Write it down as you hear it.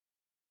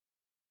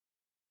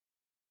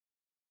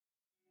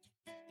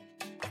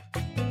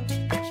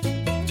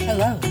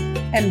Hello,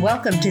 and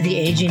welcome to the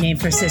Aging Ain't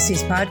for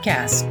Sissies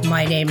podcast.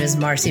 My name is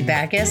Marcy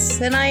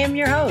Backus, and I am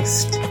your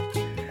host.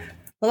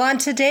 Well, on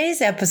today's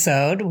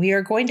episode, we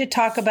are going to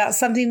talk about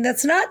something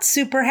that's not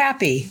super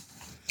happy,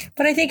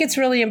 but I think it's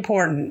really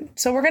important.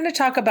 So we're going to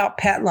talk about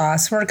pet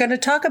loss. We're going to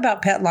talk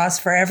about pet loss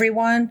for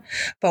everyone,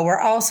 but we're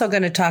also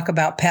going to talk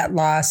about pet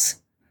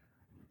loss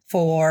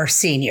for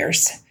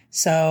seniors.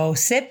 So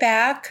sit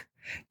back,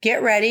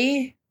 get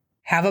ready,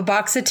 have a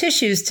box of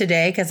tissues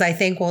today because I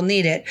think we'll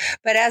need it.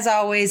 But as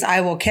always,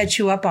 I will catch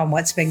you up on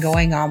what's been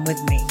going on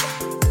with me.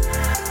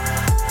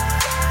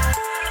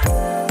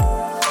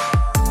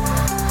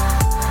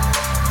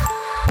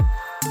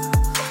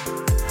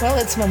 Well,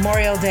 it's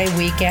Memorial Day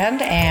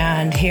weekend,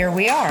 and here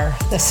we are,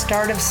 the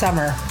start of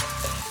summer.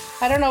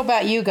 I don't know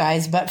about you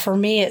guys, but for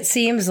me, it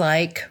seems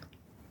like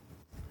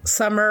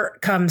summer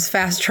comes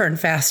faster and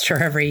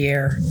faster every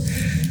year.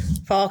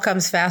 Fall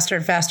comes faster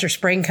and faster.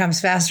 Spring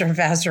comes faster and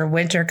faster.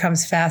 Winter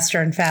comes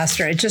faster and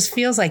faster. It just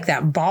feels like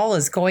that ball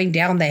is going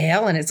down the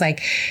hill, and it's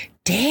like,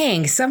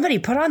 dang, somebody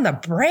put on the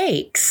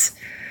brakes.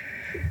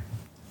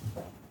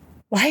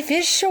 Life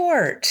is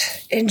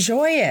short.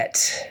 Enjoy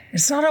it.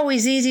 It's not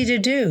always easy to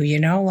do, you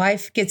know.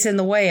 Life gets in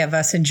the way of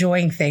us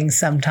enjoying things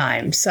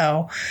sometimes.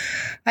 So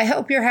I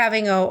hope you're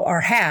having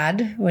or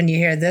had, when you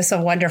hear this,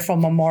 a wonderful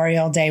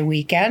Memorial Day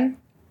weekend.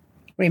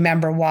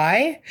 Remember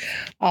why?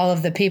 All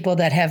of the people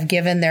that have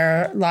given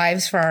their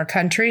lives for our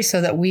country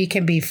so that we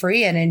can be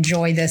free and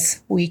enjoy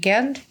this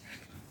weekend.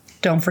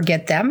 Don't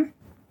forget them.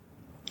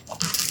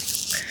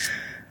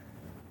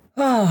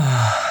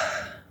 Oh,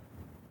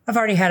 I've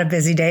already had a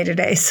busy day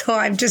today, so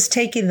I'm just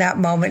taking that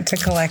moment to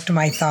collect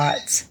my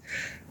thoughts.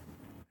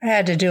 I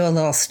had to do a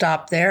little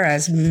stop there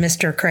as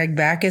Mr. Craig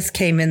Backus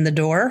came in the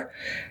door.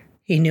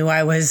 He knew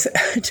I was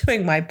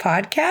doing my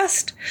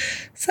podcast.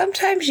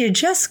 Sometimes you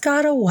just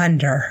gotta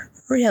wonder.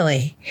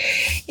 Really.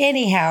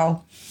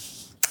 Anyhow,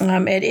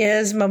 it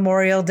is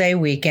Memorial Day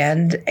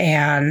weekend,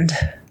 and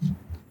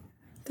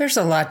there's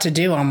a lot to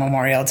do on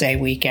Memorial Day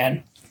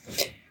weekend.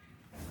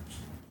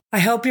 I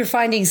hope you're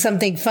finding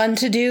something fun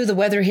to do. The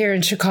weather here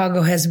in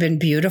Chicago has been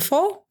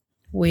beautiful.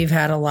 We've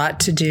had a lot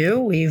to do.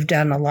 We've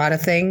done a lot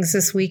of things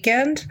this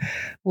weekend.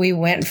 We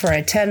went for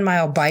a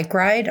 10-mile bike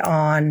ride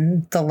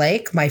on the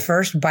lake, my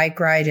first bike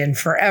ride in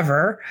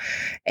forever,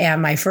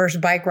 and my first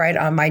bike ride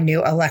on my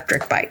new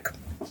electric bike.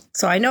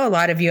 So I know a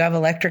lot of you have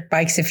electric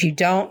bikes. If you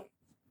don't,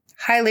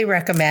 highly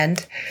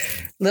recommend.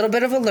 A little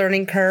bit of a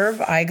learning curve.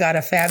 I got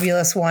a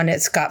fabulous one.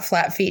 It's got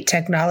flat feet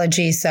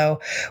technology.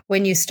 So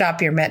when you stop,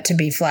 you're meant to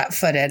be flat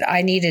footed.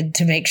 I needed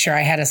to make sure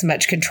I had as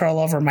much control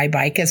over my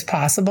bike as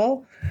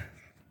possible.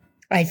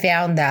 I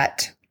found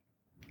that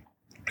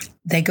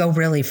they go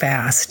really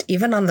fast.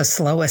 Even on the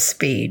slowest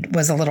speed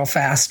was a little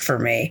fast for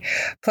me.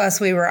 Plus,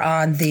 we were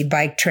on the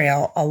bike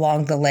trail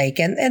along the lake,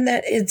 and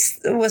it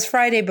was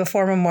Friday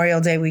before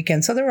Memorial Day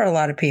weekend, so there were a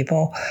lot of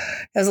people.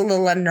 It was a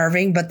little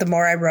unnerving, but the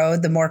more I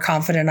rode, the more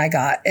confident I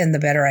got, and the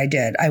better I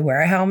did. I wear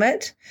a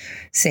helmet,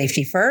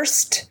 safety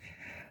first.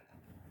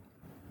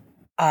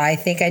 I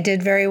think I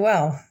did very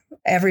well.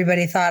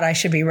 Everybody thought I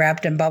should be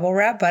wrapped in bubble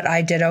wrap, but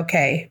I did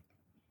okay.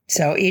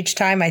 So each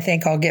time I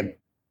think I'll get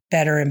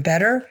better and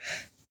better.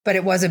 But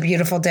it was a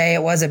beautiful day.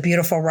 It was a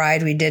beautiful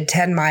ride. We did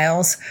 10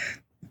 miles.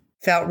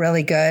 Felt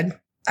really good.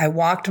 I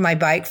walked my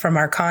bike from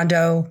our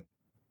condo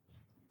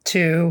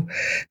to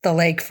the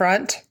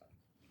lakefront.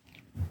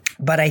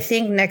 But I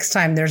think next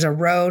time there's a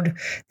road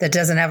that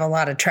doesn't have a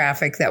lot of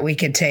traffic that we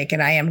could take.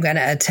 And I am going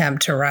to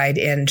attempt to ride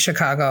in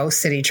Chicago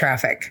city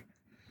traffic.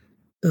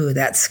 Ooh,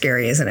 that's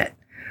scary, isn't it?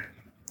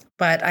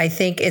 But I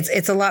think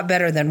it's a lot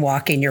better than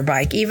walking your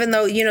bike, even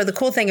though, you know, the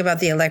cool thing about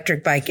the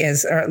electric bike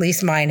is, or at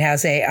least mine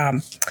has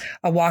a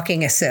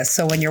walking assist.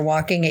 So when you're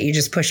walking it, you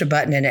just push a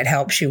button and it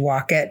helps you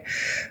walk it.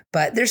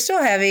 But they're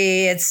still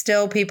heavy. It's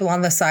still people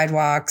on the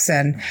sidewalks.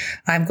 And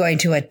I'm going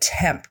to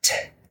attempt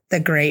the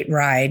great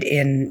ride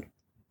in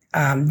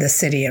the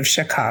city of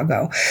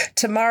Chicago.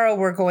 Tomorrow,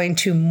 we're going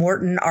to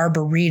Morton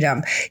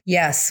Arboretum.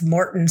 Yes,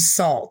 Morton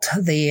Salt,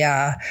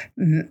 the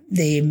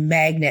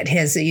magnet.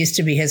 It used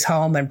to be his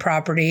home and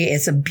property.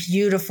 It's a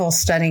beautiful,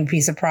 stunning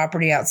piece of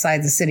property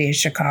outside the city of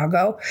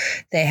Chicago.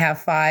 They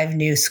have 5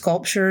 new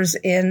sculptures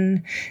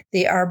in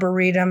the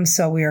Arboretum.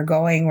 So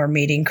we're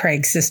meeting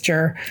Craig's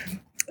sister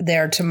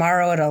there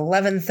tomorrow at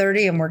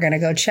 11:30, and we're going to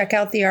go check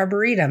out the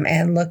Arboretum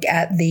and look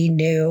at the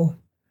new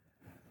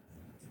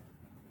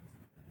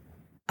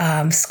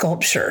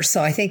sculpture.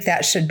 So I think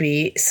that should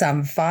be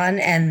some fun.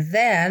 And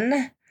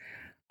then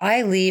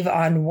I leave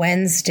on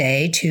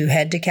Wednesday to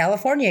head to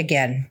California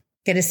again.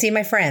 Going to see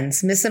my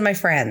friends, missing my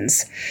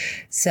friends.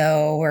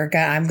 So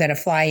I'm going to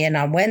fly in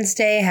on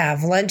Wednesday,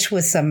 have lunch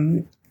with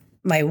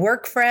my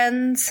work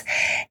friends,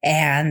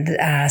 and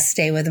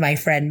stay with my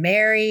friend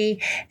Mary.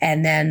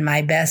 And then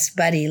my best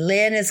buddy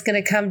Lynn is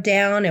going to come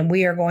down, and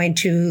we are going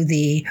to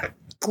the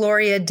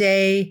Gloria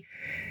Day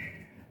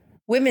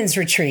Women's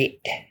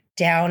Retreat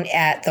down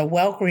at the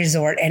Welk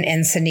Resort in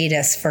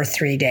Encinitas for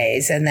 3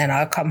 days. And then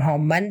I'll come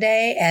home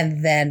Monday,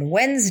 and then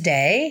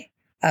Wednesday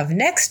of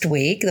next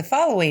week, the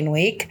following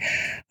week,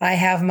 I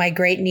have my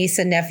great niece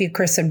and nephew,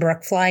 Chris and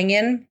Brooke, flying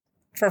in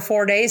for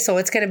 4 days. So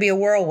it's going to be a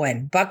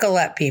whirlwind. Buckle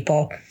up,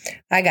 people.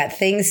 I got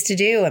things to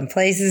do and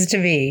places to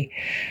be.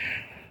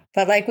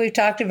 But like we've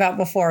talked about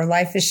before,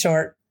 life is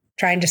short,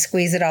 trying to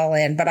squeeze it all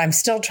in. But I'm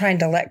still trying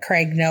to let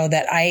Craig know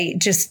that I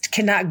just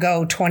cannot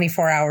go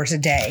 24 hours a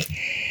day.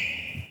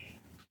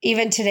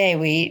 Even today,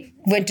 we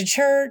went to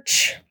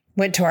church,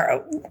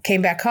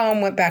 came back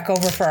home, went back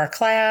over for our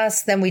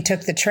class. Then we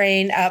took the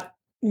train up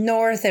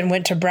north and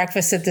went to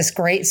breakfast at this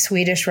great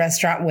Swedish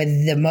restaurant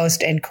with the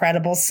most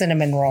incredible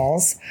cinnamon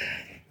rolls.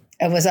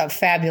 It was a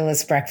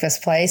fabulous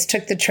breakfast place.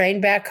 Took the train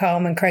back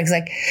home, and Craig's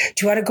like,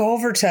 do you want to go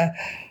over to,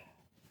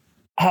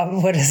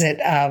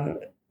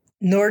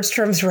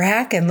 Nordstrom's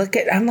Rack and look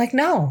at, I'm like,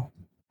 no,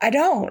 I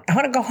don't. I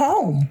want to go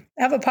home.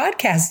 I have a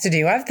podcast to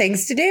do. I have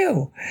things to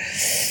do.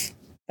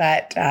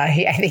 But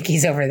I think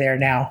he's over there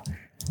now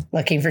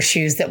looking for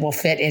shoes that will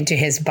fit into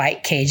his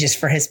bike cages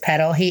for his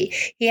pedal. He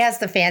has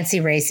the fancy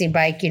racing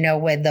bike,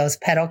 with those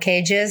pedal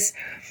cages.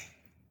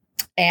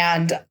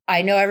 And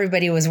I know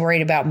everybody was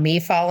worried about me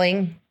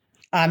falling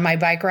on my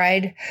bike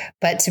ride.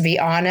 But to be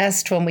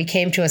honest, when we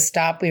came to a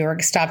stop, we were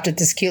stopped at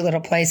this cute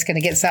little place, going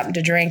to get something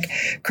to drink.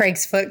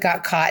 Craig's foot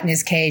got caught in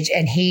his cage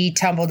and he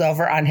tumbled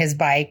over on his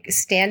bike,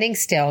 standing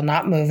still,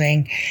 not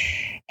moving,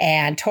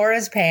 and tore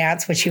his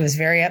pants, which he was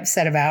very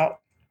upset about,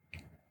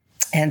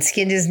 and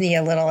skinned his knee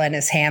a little in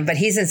his hand. But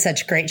he's in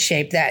such great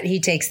shape that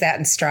he takes that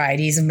in stride.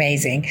 He's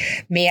amazing.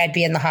 Me, I'd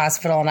be in the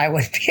hospital and I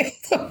wouldn't be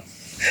able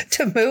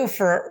to move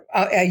for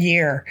a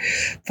year.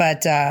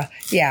 But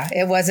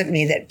it wasn't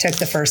me that took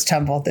the first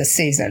tumble this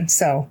season.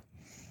 So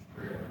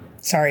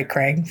sorry,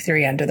 Craig, threw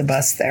you under the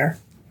bus there.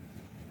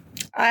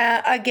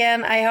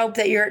 Again, I hope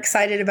that you're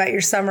excited about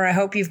your summer. I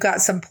hope you've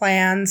got some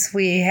plans.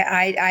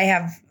 I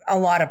have a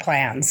lot of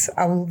plans,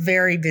 a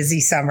very busy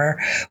summer.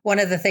 One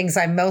of the things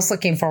I'm most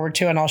looking forward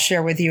to, and I'll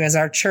share with you, is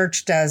our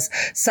church does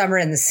Summer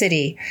in the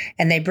City,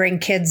 and they bring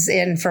kids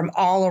in from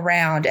all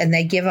around and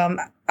they give them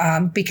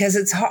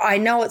because I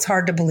know it's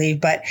hard to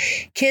believe, but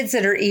kids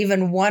that are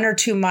even 1 or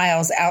 2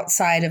 miles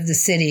outside of the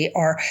city,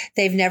 or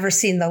they've never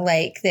seen the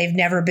lake, they've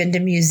never been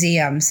to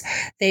museums,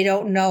 they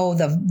don't know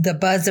the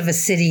buzz of a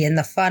city and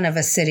the fun of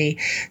a city.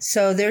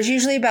 So there's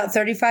usually about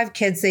 35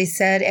 kids, they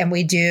said, and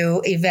we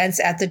do events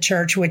at the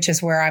church, which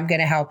is where I'm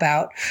going to help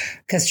out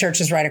because church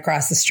is right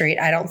across the street.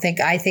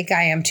 I think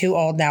I am too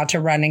old now to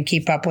run and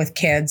keep up with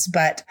kids,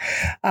 but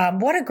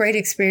what a great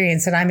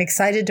experience. And I'm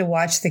excited to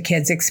watch the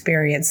kids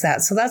experience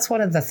that. So that's one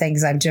of the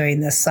things I'm doing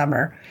this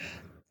summer.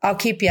 I'll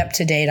keep you up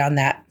to date on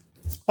that.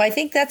 Well, I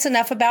think that's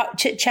enough about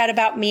chit chat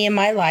about me and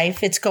my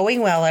life. It's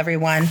going well,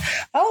 everyone.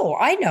 Oh,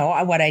 I know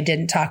what I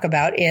didn't talk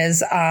about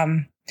is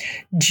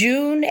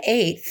June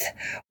 8th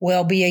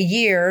will be a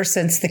year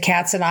since the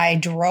cats and I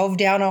drove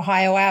down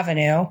Ohio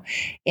Avenue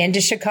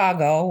into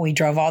Chicago. We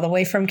drove all the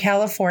way from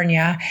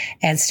California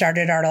and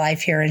started our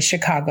life here in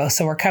Chicago.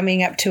 So we're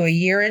coming up to a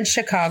year in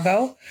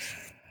Chicago.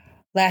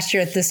 Last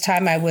year at this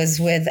time, I was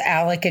with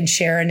Alec and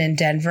Sharon in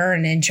Denver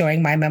and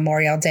enjoying my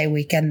Memorial Day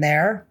weekend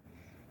there.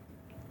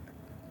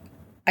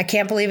 I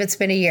can't believe it's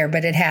been a year,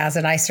 but it has.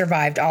 And I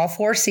survived all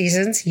 4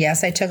 seasons.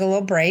 Yes, I took a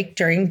little break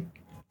during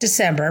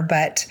December,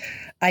 but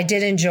I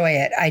did enjoy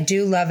it. I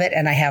do love it,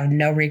 and I have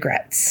no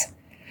regrets.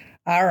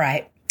 All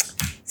right.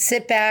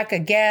 Sit back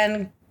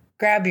again,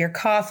 grab your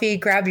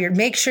coffee,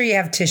 make sure you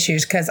have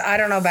tissues, because I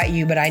don't know about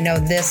you, but I know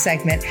this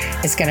segment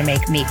is going to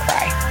make me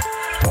cry.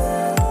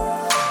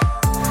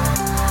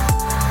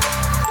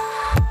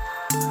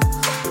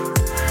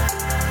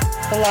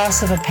 The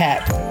loss of a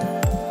pet.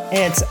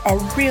 It's a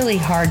really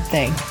hard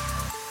thing.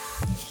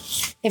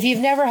 If you've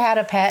never had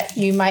a pet,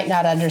 you might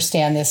not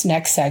understand this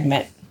next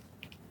segment.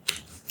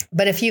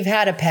 But if you've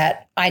had a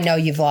pet, I know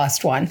you've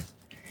lost one.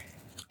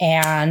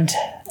 And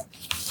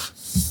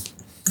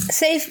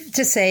safe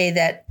to say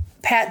that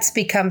pets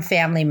become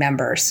family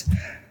members.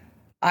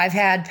 I've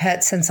had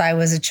pets since I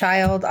was a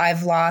child.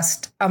 I've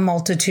lost a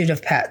multitude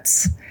of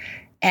pets,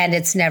 and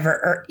it's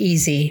never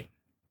easy.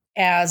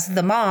 As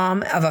the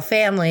mom of a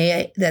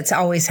family that's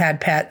always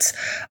had pets,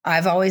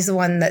 I've always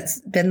been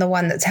the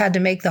one that's had to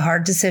make the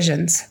hard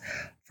decisions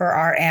for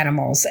our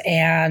animals.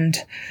 And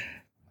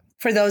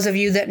for those of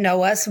you that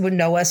would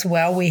know us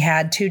well, we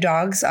had 2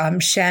 dogs,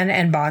 Shen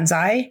and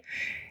Bonsai,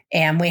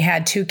 and we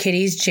had 2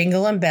 kitties,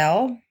 Jingle and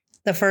Belle.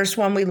 The first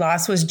one we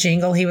lost was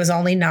Jingle. He was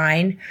only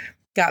 9,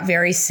 got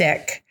very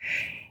sick.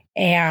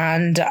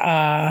 And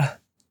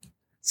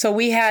so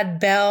we had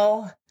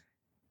Belle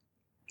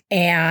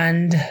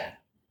and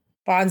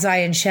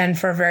Bonsai and Shen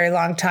for a very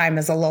long time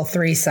as a little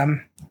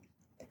threesome.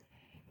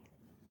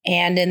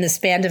 And in the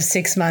span of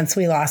 6 months,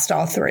 we lost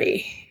all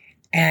 3.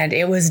 And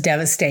it was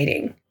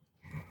devastating.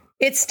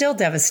 It's still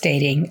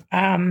devastating.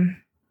 An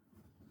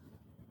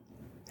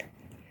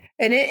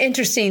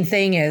interesting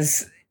thing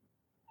is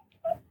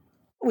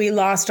we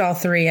lost all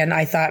 3, and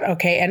I thought,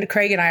 okay, and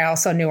Craig and I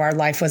also knew our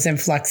life was in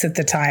flux at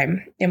the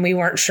time, and we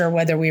weren't sure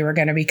whether we were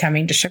going to be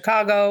coming to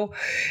Chicago,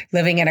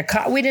 living in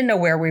we didn't know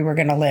where we were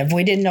going to live.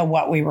 We didn't know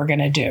what we were going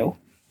to do.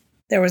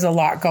 There was a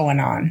lot going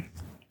on.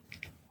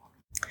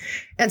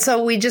 And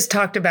so we just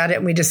talked about it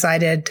and we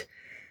decided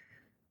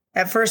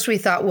at first we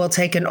thought we'll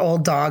take an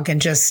old dog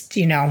and just,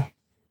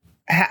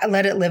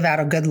 let it live out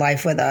a good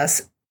life with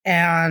us.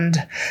 And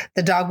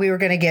the dog we were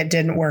going to get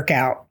didn't work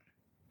out.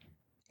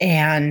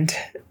 And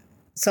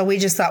so we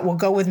just thought we'll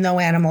go with no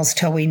animals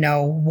till we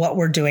know what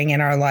we're doing in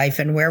our life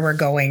and where we're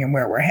going and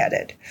where we're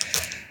headed.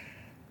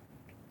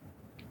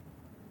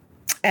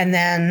 And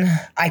then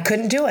I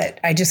couldn't do it.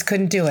 I just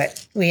couldn't do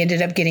it. We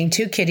ended up getting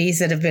 2 kitties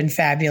that have been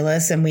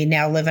fabulous. And we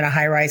now live in a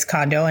high-rise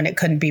condo and it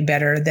couldn't be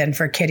better than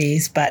for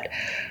kitties. But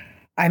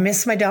I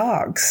miss my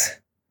dogs.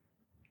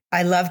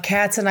 I love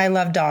cats and I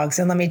love dogs.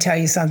 And let me tell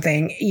you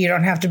something. You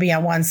don't have to be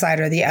on one side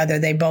or the other.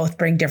 They both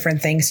bring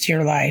different things to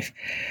your life.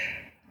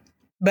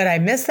 But I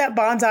miss that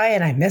bonsai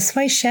and I miss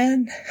my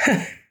Shen.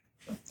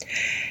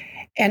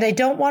 And I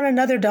don't want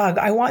another dog.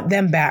 I want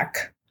them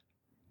back.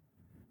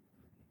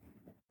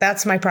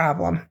 That's my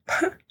problem.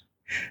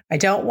 I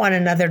don't want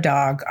another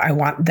dog. I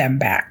want them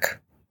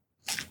back.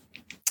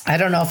 I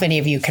don't know if any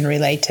of you can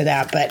relate to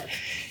that, but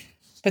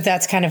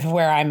that's kind of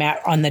where I'm at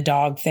on the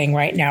dog thing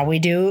right now. We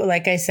do,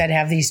 like I said,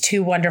 have these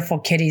 2 wonderful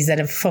kitties that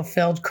have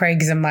fulfilled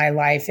Craig's in my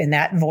life in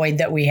that void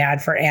that we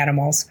had for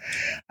animals.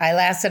 I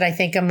lasted, I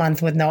think, a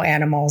month with no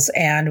animals.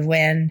 And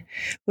when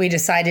we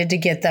decided to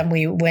get them,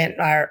 we went,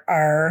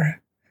 our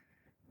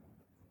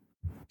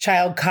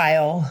child,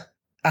 Kyle,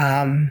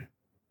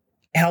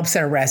 helps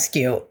at a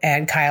rescue.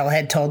 And Kyle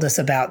had told us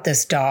about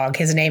this dog.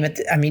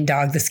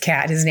 This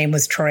cat. His name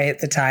was Troy at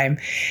the time.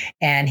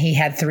 And he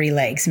had 3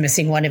 legs,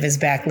 missing one of his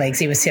back legs.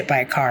 He was hit by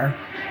a car.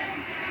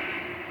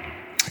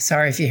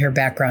 Sorry if you hear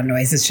background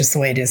noise. It's just the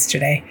way it is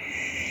today.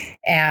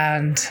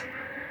 And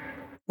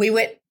we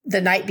went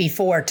the night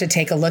before to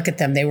take a look at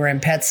them. They were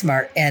in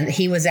PetSmart and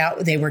he was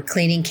out. They were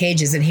cleaning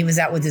cages and he was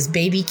out with this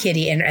baby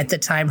kitty. And at the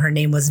time, her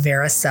name was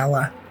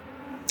Varicella.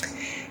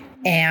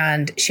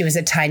 And she was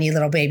a tiny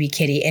little baby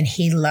kitty and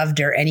he loved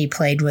her and he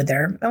played with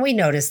her. And we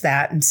noticed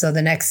that. And so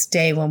the next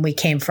day when we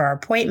came for our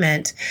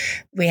appointment,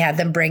 we had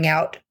them bring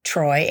out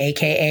Troy,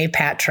 AKA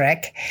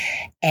Patrick.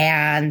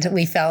 And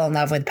we fell in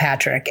love with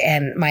Patrick.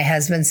 And my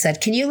husband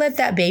said, "Can you let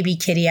that baby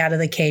kitty out of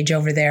the cage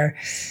over there?"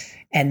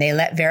 And they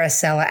let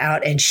Varicella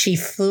out and she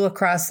flew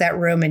across that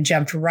room and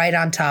jumped right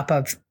on top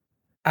of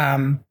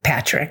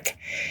Patrick.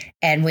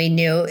 And we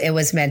knew it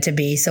was meant to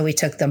be. So we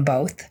took them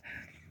both.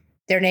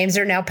 Their names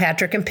are now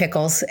Patrick and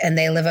Pickles, and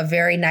they live a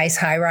very nice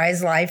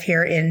high-rise life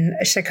here in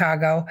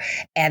Chicago.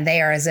 And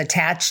they are as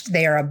attached.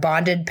 They are a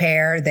bonded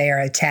pair. They are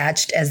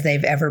attached as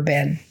they've ever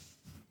been.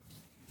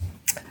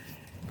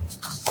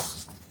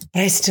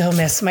 I still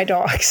miss my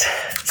dogs.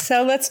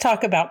 So let's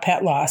talk about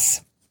pet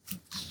loss.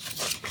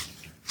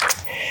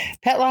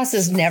 Pet loss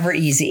is never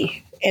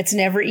easy. It's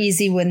never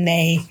easy when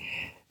they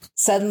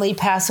suddenly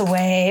pass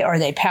away or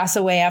they pass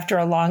away after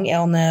a long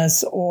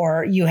illness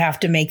or you have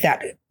to make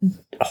that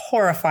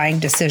horrifying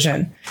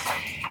decision.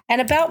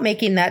 And about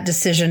making that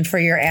decision for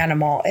your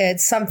animal,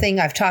 it's something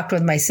I've talked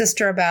with my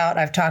sister about.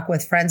 I've talked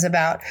with friends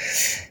about.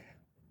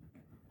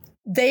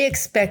 They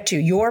expect you.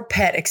 Your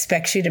pet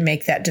expects you to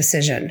make that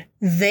decision.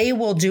 They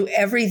will do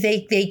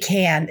everything they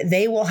can.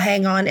 They will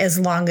hang on as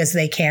long as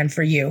they can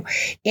for you.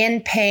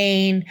 In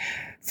pain,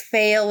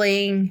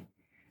 failing.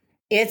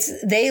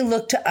 They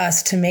look to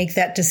us to make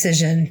that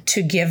decision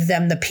to give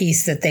them the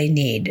peace that they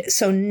need.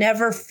 So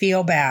never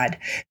feel bad.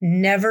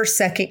 Never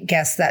second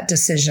guess that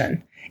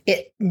decision.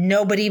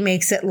 Nobody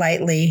makes it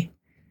lightly.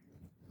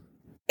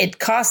 It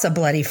costs a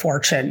bloody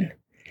fortune.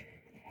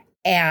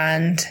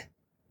 And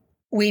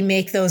we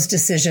make those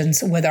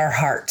decisions with our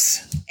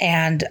hearts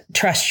and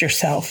trust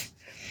yourself.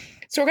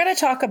 So we're going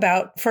to talk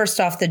about, first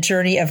off, the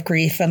journey of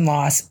grief and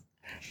loss.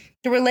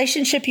 The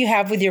relationship you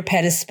have with your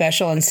pet is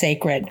special and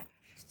sacred.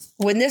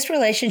 When this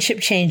relationship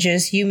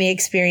changes, you may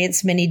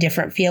experience many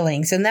different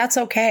feelings, and that's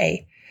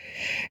okay.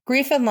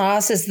 Grief and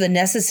loss is the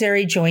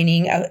necessary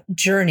journey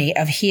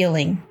of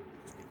healing.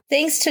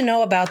 Things to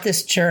know about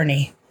this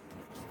journey.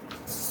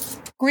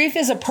 Grief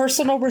is a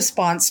personal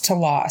response to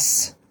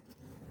loss.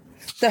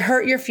 The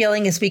hurt you're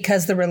feeling is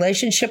because the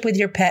relationship with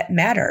your pet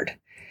mattered.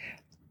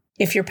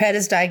 If your pet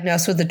is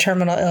diagnosed with a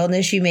terminal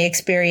illness, you may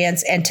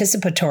experience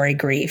anticipatory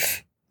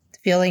grief,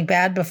 feeling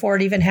bad before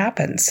it even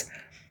happens.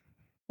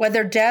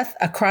 Whether death,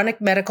 a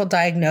chronic medical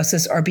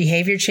diagnosis, or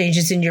behavior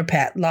changes in your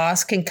pet,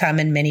 loss can come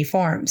in many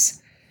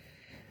forms.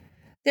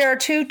 There are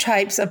 2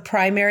 types of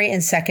primary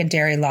and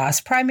secondary loss.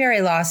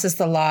 Primary loss is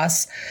the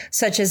loss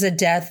such as a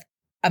death,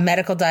 a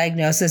medical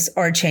diagnosis,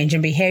 or a change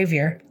in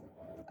behavior.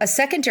 A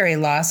secondary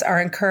loss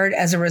are incurred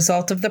as a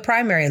result of the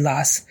primary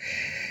loss.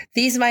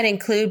 These might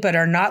include, but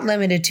are not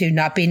limited to,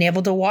 not being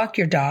able to walk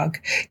your dog,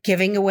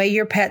 giving away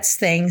your pet's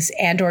things,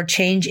 and or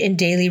change in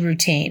daily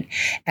routine.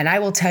 And I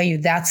will tell you,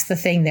 that's the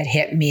thing that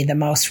hit me the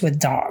most with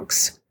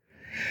dogs.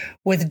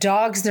 With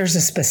dogs, there's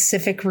a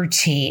specific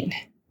routine.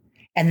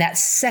 And that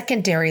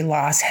secondary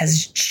loss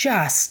has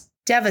just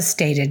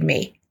devastated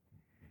me.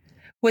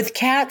 With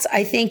cats,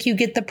 I think you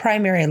get the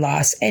primary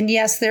loss. And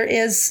yes, there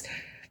is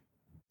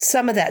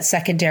some of that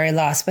secondary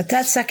loss, but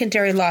that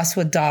secondary loss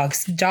with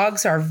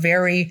dogs are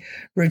very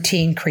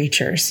routine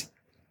creatures.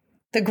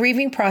 The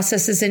grieving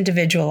process is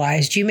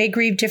individualized. You may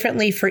grieve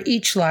differently for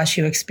each loss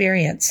you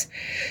experience.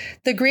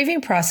 The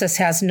grieving process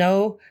has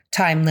no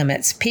time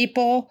limits.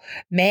 People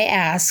may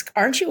ask,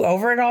 aren't you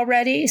over it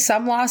already?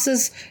 Some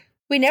losses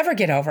we never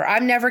get over.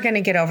 I'm never going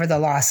to get over the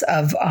loss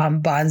of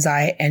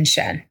Bonsai and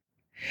Shen.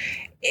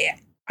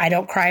 I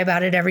don't cry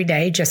about it every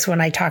day, just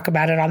when I talk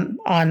about it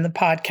on the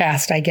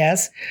podcast, I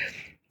guess.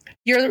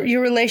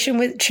 Your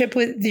relationship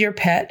with your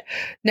pet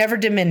never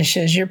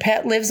diminishes. Your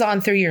pet lives on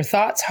through your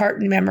thoughts,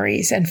 heart, and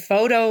memories, and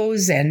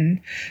photos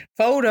and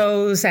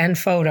photos and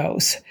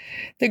photos.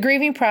 The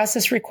grieving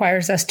process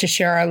requires us to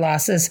share our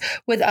losses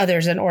with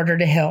others in order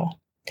to heal.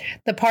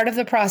 The part of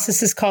the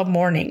process is called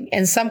mourning.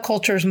 In some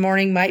cultures,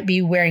 mourning might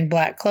be wearing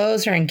black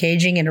clothes or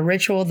engaging in a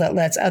ritual that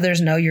lets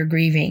others know you're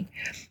grieving.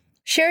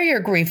 Share your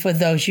grief with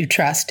those you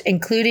trust,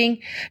 including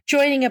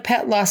joining a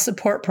pet loss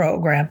support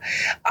program.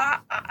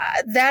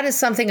 That is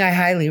something I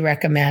highly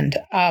recommend.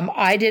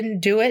 I didn't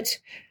do it.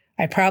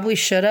 I probably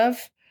should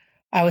have.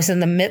 I was in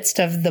the midst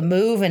of the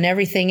move and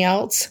everything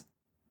else.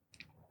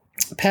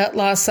 Pet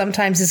loss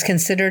sometimes is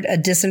considered a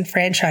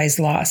disenfranchised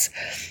loss.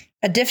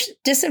 A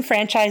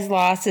disenfranchised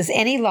loss is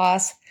any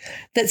loss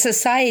that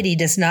society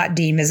does not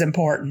deem as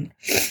important.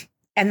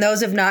 And those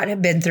who have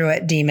not been through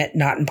it deem it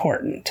not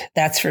important.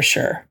 That's for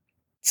sure.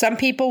 Some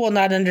people will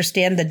not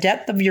understand the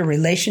depth of your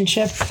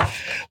relationship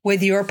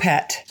with your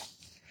pet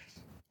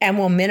and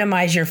will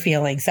minimize your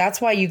feelings. That's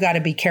why you got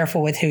to be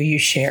careful with who you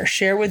share.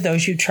 Share with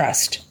those you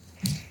trust.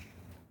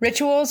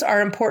 Rituals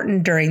are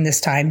important during this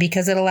time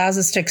because it allows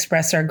us to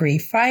express our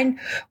grief. Find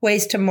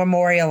ways to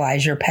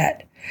memorialize your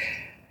pet.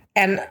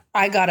 And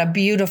I got a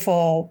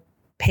beautiful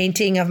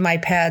painting of my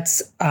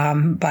pets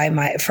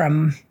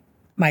from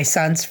my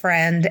son's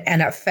friend,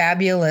 and a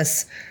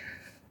fabulous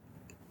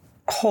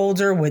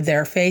holder with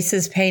their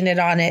faces painted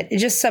on it.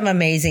 Just some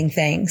amazing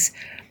things.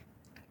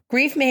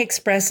 Grief may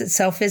express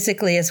itself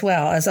physically as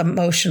well as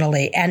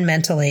emotionally and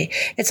mentally.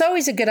 It's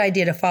always a good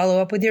idea to follow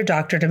up with your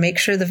doctor to make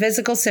sure the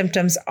physical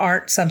symptoms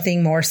aren't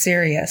something more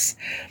serious.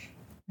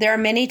 There are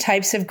many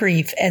types of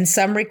grief, and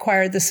some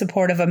require the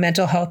support of a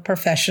mental health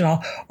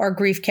professional or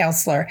grief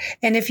counselor.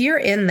 And if you're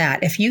in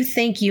that, if you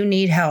think you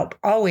need help,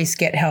 always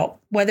get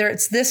help, whether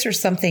it's this or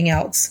something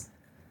else.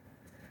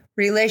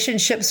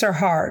 Relationships are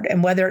hard,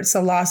 and whether it's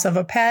the loss of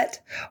a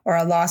pet or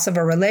a loss of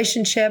a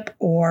relationship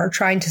or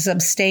trying to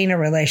sustain a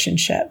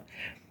relationship.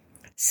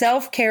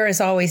 Self-care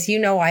is always,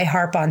 I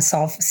harp on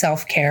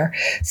self-care.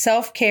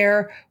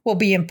 Self-care will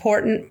be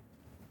important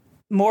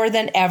more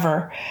than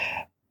ever,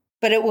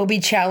 but it will be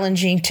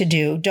challenging to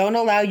do. Don't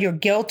allow your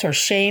guilt or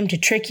shame to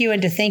trick you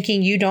into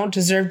thinking you don't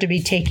deserve to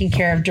be taken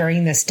care of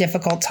during this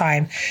difficult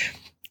time.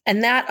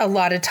 And that a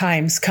lot of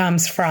times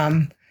comes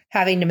from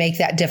having to make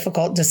that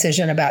difficult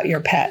decision about your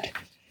pet.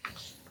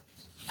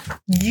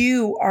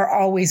 You are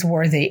always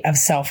worthy of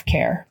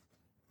self-care.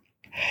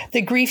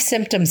 The grief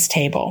symptoms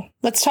table.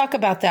 Let's talk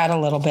about that a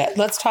little bit.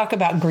 Let's talk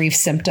about grief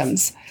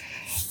symptoms.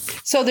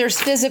 So there's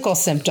physical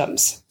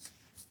symptoms.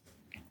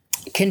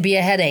 It can be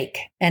a headache,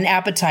 an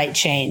appetite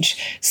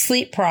change,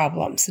 sleep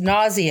problems,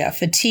 nausea,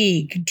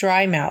 fatigue,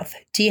 dry mouth,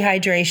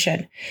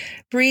 dehydration,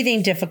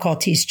 breathing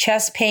difficulties,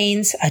 chest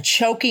pains, a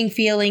choking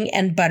feeling,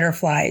 and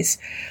butterflies.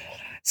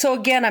 So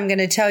again, I'm going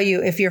to tell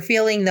you, if you're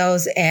feeling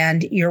those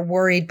and you're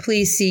worried,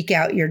 please seek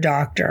out your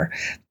doctor.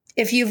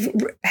 If you've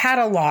had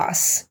a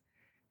loss,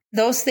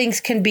 those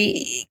things can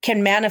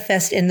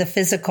manifest in the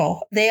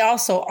physical. They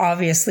also,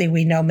 obviously,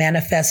 we know,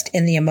 manifest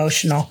in the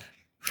emotional.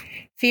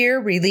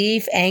 Fear,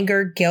 relief,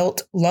 anger,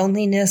 guilt,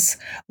 loneliness,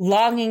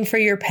 longing for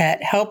your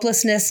pet,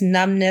 helplessness,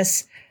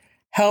 numbness,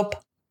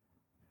 hopeless,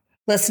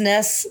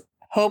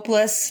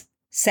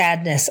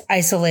 sadness,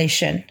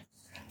 isolation.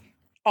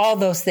 All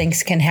those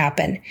things can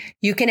happen.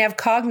 You can have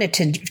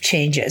cognitive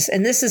changes.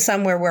 And this is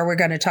somewhere where we're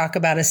going to talk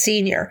about a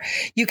senior.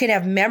 You can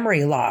have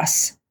memory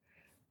loss.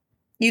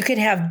 You can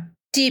have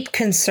deep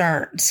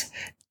concerns,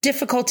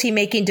 difficulty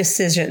making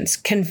decisions,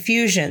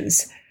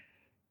 confusions,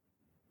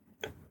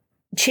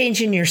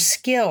 change in your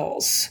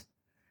skills,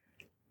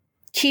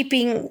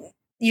 keeping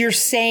your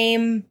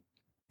same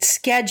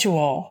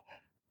schedule,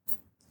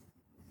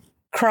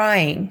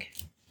 crying.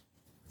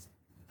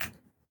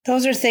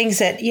 Those are things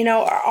that,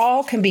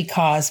 all can be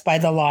caused by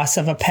the loss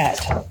of a pet.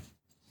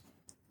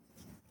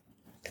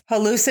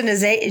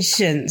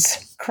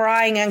 Hallucinations,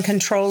 crying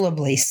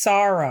uncontrollably,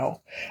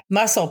 sorrow,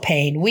 muscle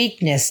pain,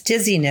 weakness,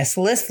 dizziness,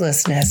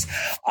 listlessness,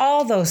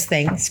 all those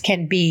things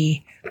can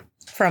be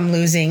from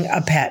losing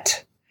a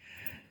pet.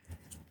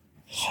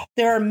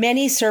 There are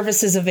many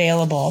services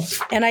available,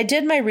 and I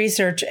did my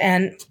research,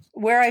 and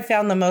where I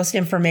found the most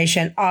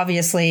information,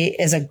 obviously,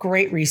 is a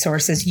great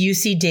resource, is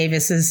UC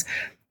Davis's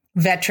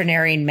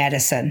veterinary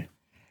medicine.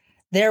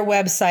 Their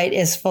website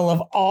is full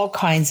of all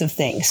kinds of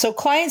things. So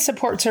client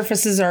support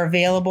services are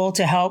available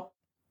to help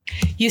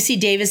UC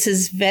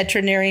Davis's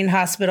veterinarian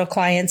hospital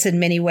clients in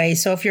many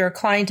ways. So if you're a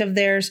client of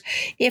theirs,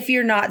 if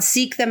you're not,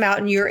 seek them out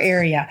in your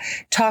area.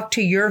 Talk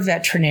to your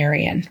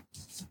veterinarian.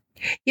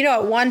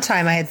 At one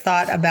time I had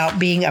thought about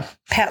being a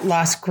pet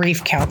loss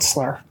grief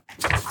counselor.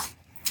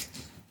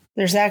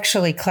 There's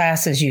actually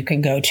classes you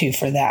can go to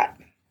for that.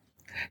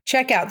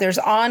 check out. There's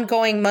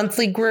ongoing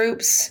monthly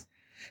groups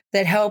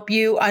that help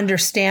you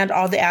understand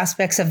all the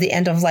aspects of the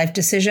end of life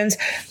decisions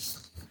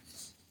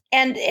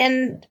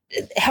and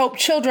help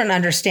children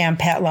understand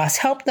pet loss,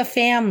 help the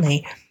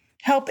family,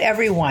 help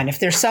everyone. If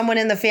there's someone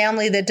in the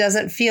family that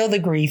doesn't feel the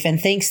grief and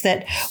thinks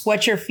that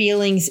what you're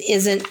feeling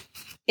isn't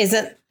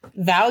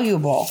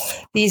valuable,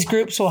 these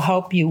groups will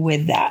help you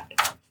with that.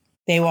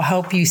 They will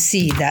help you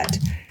see that,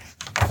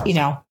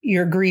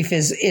 your grief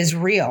is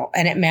real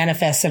and it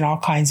manifests in all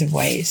kinds of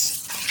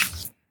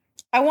ways.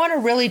 I want to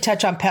really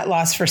touch on pet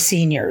loss for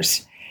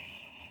seniors.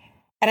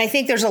 And I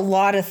think there's a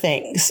lot of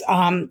things.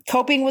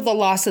 Coping with the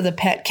loss of the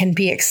pet can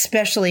be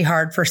especially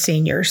hard for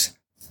seniors.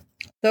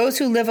 Those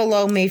who live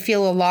alone may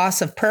feel a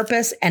loss of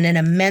purpose and an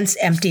immense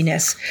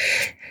emptiness.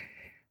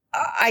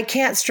 I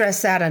can't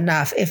stress that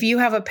enough. If you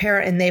have a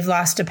parent and they've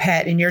lost a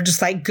pet and you're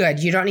just like,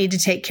 good, you don't need to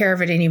take care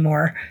of it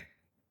anymore.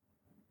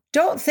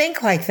 Don't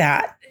think like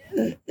that.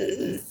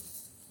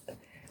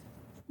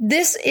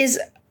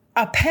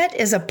 A pet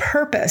is a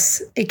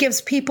purpose. It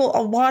gives people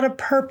a lot of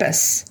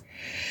purpose.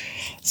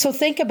 So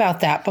think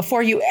about that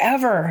before you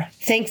ever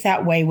think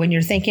that way when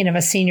you're thinking of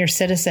a senior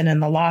citizen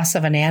and the loss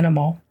of an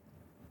animal.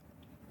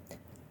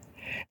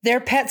 Their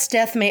pet's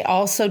death may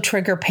also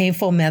trigger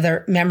painful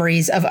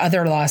memories of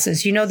other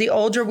losses. The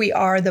older we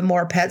are, the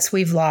more pets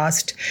we've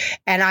lost.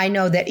 And I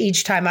know that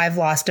each time I've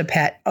lost a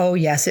pet, oh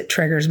yes, it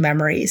triggers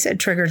memories. It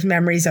triggers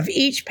memories of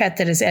each pet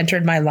that has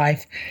entered my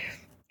life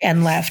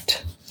and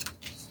left.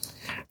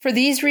 For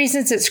these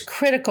reasons, it's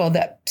critical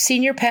that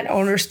senior pet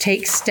owners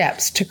take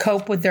steps to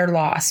cope with their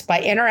loss by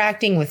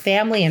interacting with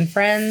family and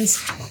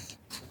friends,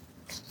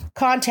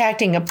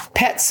 contacting a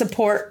pet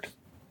support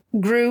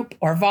group,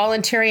 or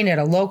volunteering at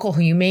a local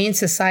humane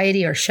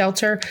society or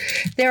shelter.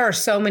 There are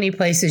so many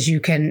places you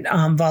can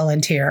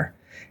volunteer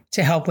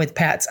to help with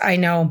pets. I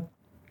know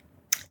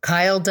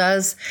Kyle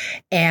does,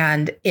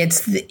 and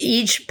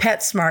each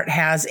PetSmart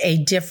has a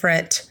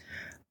different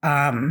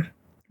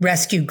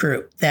rescue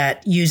group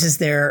that uses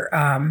their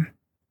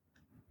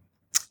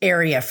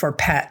area for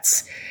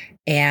pets.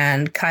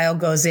 And Kyle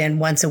goes in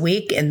once a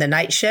week in the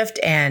night shift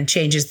and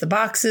changes the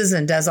boxes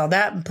and does all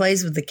that and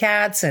plays with the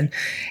cats and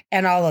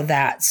all of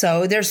that.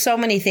 So there's so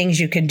many things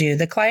you can do.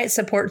 The client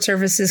support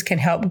services can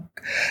help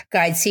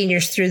guide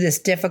seniors through this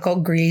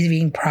difficult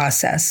grieving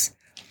process.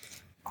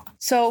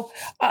 So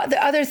the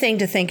other thing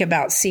to think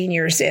about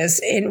seniors is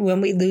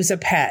when we lose a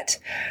pet,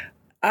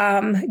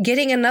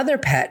 getting another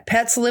pet.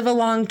 Pets live a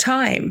long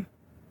time.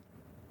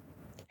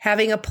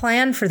 Having a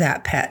plan for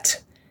that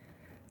pet.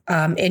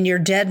 In your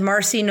Dead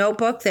Marcy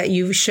notebook that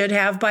you should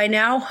have by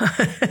now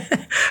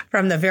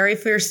from the very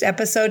first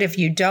episode. If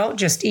you don't,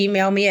 just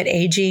email me at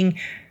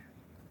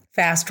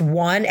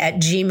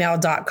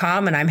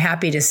agingfast1@gmail.com and I'm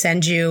happy to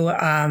send you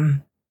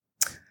the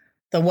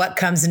What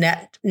Comes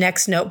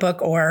Next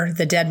notebook or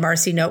the Dead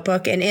Marcy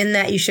notebook. And in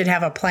that, you should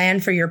have a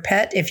plan for your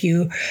pet if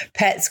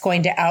pet's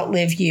going to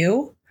outlive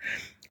you.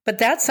 But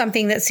that's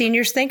something that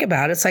seniors think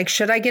about. It's like,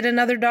 should I get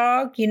another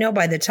dog?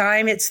 By the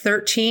time it's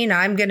 13,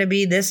 I'm going to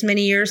be this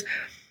many years.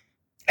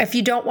 If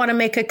you don't want to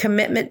make a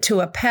commitment to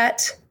a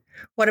pet,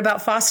 what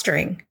about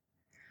fostering?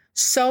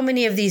 So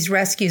many of these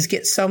rescues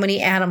get so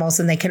many animals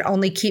and they can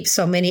only keep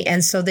so many.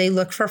 And so they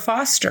look for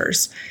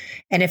fosters.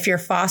 And if you're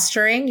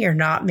fostering, you're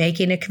not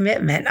making a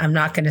commitment. I'm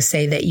not going to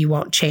say that you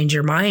won't change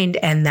your mind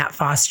and that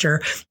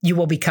you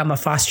will become a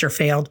foster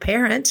failed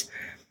parent.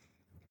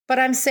 But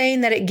I'm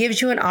saying that it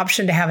gives you an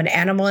option to have an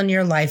animal in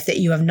your life that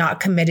you have not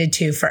committed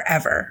to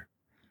forever.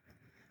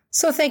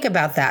 So think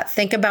about that.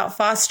 Think about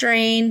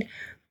fostering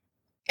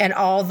and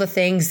all the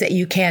things that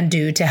you can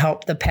do to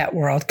help the pet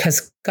world,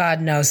 because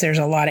God knows there's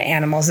a lot of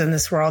animals in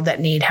this world that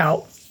need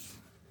help.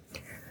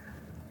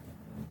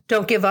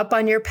 Don't give up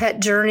on your pet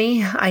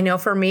journey. I know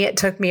for me, it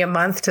took me a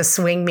month to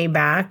swing me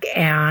back,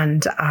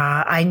 and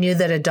I knew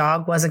that a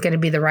dog wasn't going to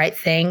be the right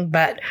thing,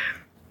 but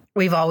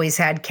we've always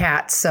had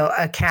cats, so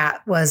a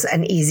cat was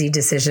an easy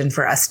decision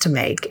for us to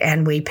make,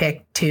 and we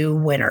picked two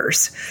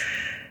winners.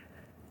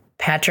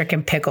 Patrick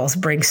and Pickles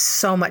bring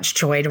so much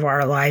joy to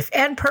our life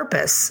and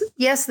purpose.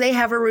 Yes, they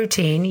have a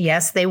routine.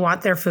 Yes, they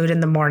want their food in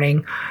the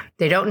morning.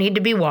 They don't need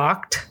to be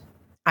walked.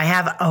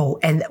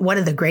 And one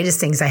of the greatest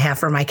things I have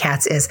for my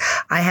cats is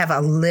I have a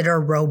litter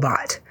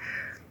robot.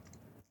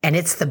 And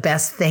it's the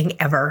best thing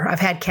ever. I've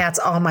had cats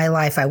all my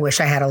life. I wish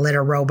I had a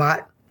litter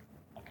robot.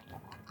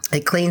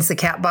 It cleans the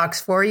cat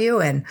box for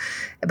you. And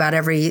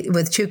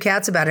with two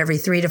cats, about every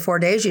 3 to 4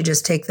 days, you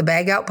just take the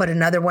bag out, put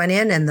another one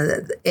in, and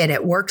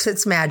it works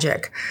its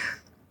magic.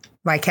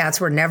 My cats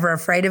were never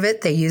afraid of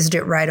it. They used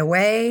it right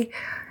away.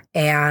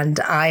 And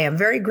I am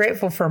very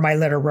grateful for my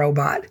litter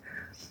robot.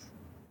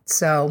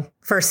 So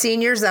for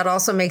seniors, that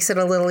also makes it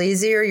a little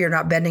easier. You're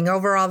not bending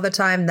over all the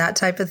time, that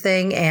type of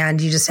thing. And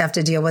you just have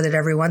to deal with it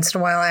every once in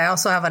a while. I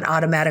also have an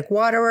automatic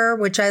waterer,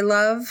 which I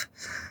love.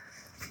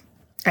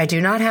 I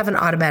do not have an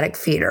automatic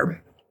feeder,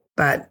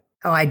 but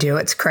I do.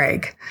 It's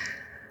Craig.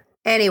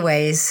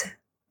 Anyways,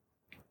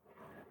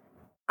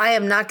 I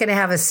am not going to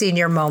have a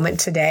senior moment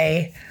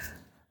today.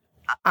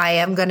 I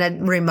am going to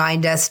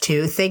remind us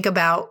to think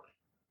about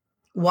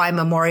why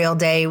Memorial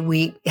Day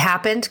week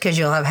happened, because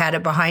you'll have had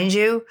it behind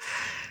you.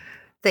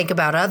 Think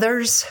about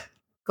others.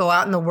 Go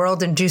out in the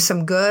world and do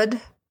some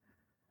good.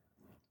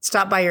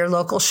 Stop by your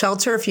local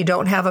shelter if you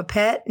don't have a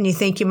pet and you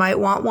think you might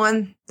want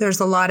one. There's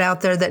a lot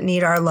out there that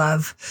need our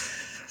love.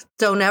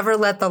 Don't ever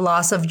let the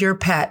loss of your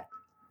pet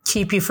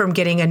keep you from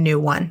getting a new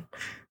one.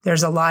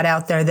 There's a lot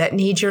out there that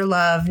need your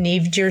love,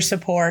 need your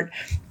support,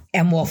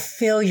 and will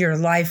fill your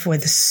life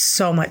with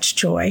so much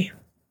joy.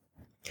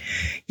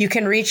 You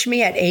can reach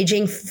me at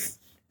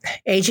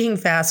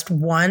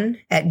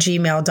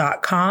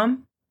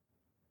agingfast1@gmail.com.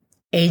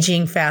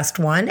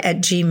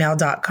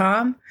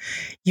 agingfast1@gmail.com.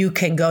 You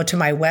can go to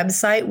my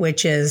website,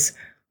 which is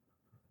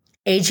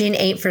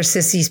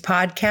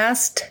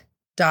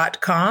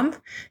agingain'tforsissiespodcast.com.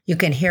 You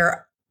can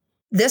hear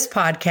this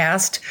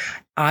podcast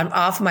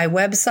off my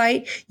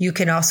website. You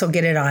can also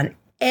get it on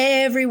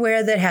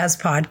everywhere that has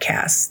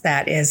podcasts.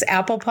 That is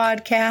Apple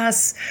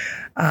Podcasts.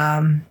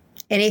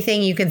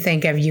 Anything you can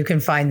think of, you can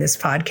find this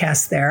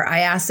podcast there. I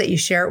ask that you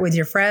share it with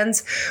your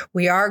friends.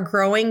 We are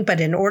growing,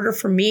 but in order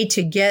for me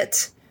to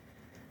get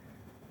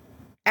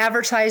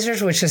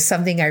advertisers, which is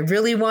something I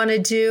really want to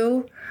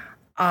do,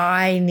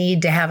 I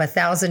need to have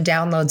 1,000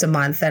 downloads a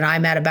month, and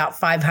I'm at about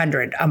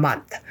 500 a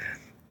month.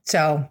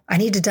 So I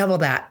need to double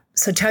that.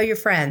 So tell your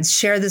friends,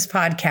 share this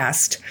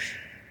podcast.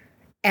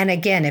 And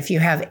again, if you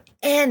have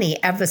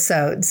any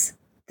episodes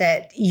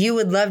that you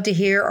would love to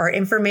hear or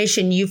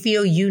information you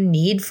feel you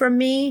need from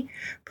me,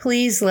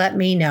 please let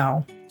me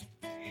know.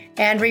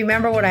 And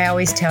remember what I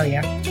always tell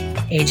you,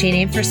 aging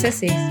ain't for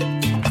sissies.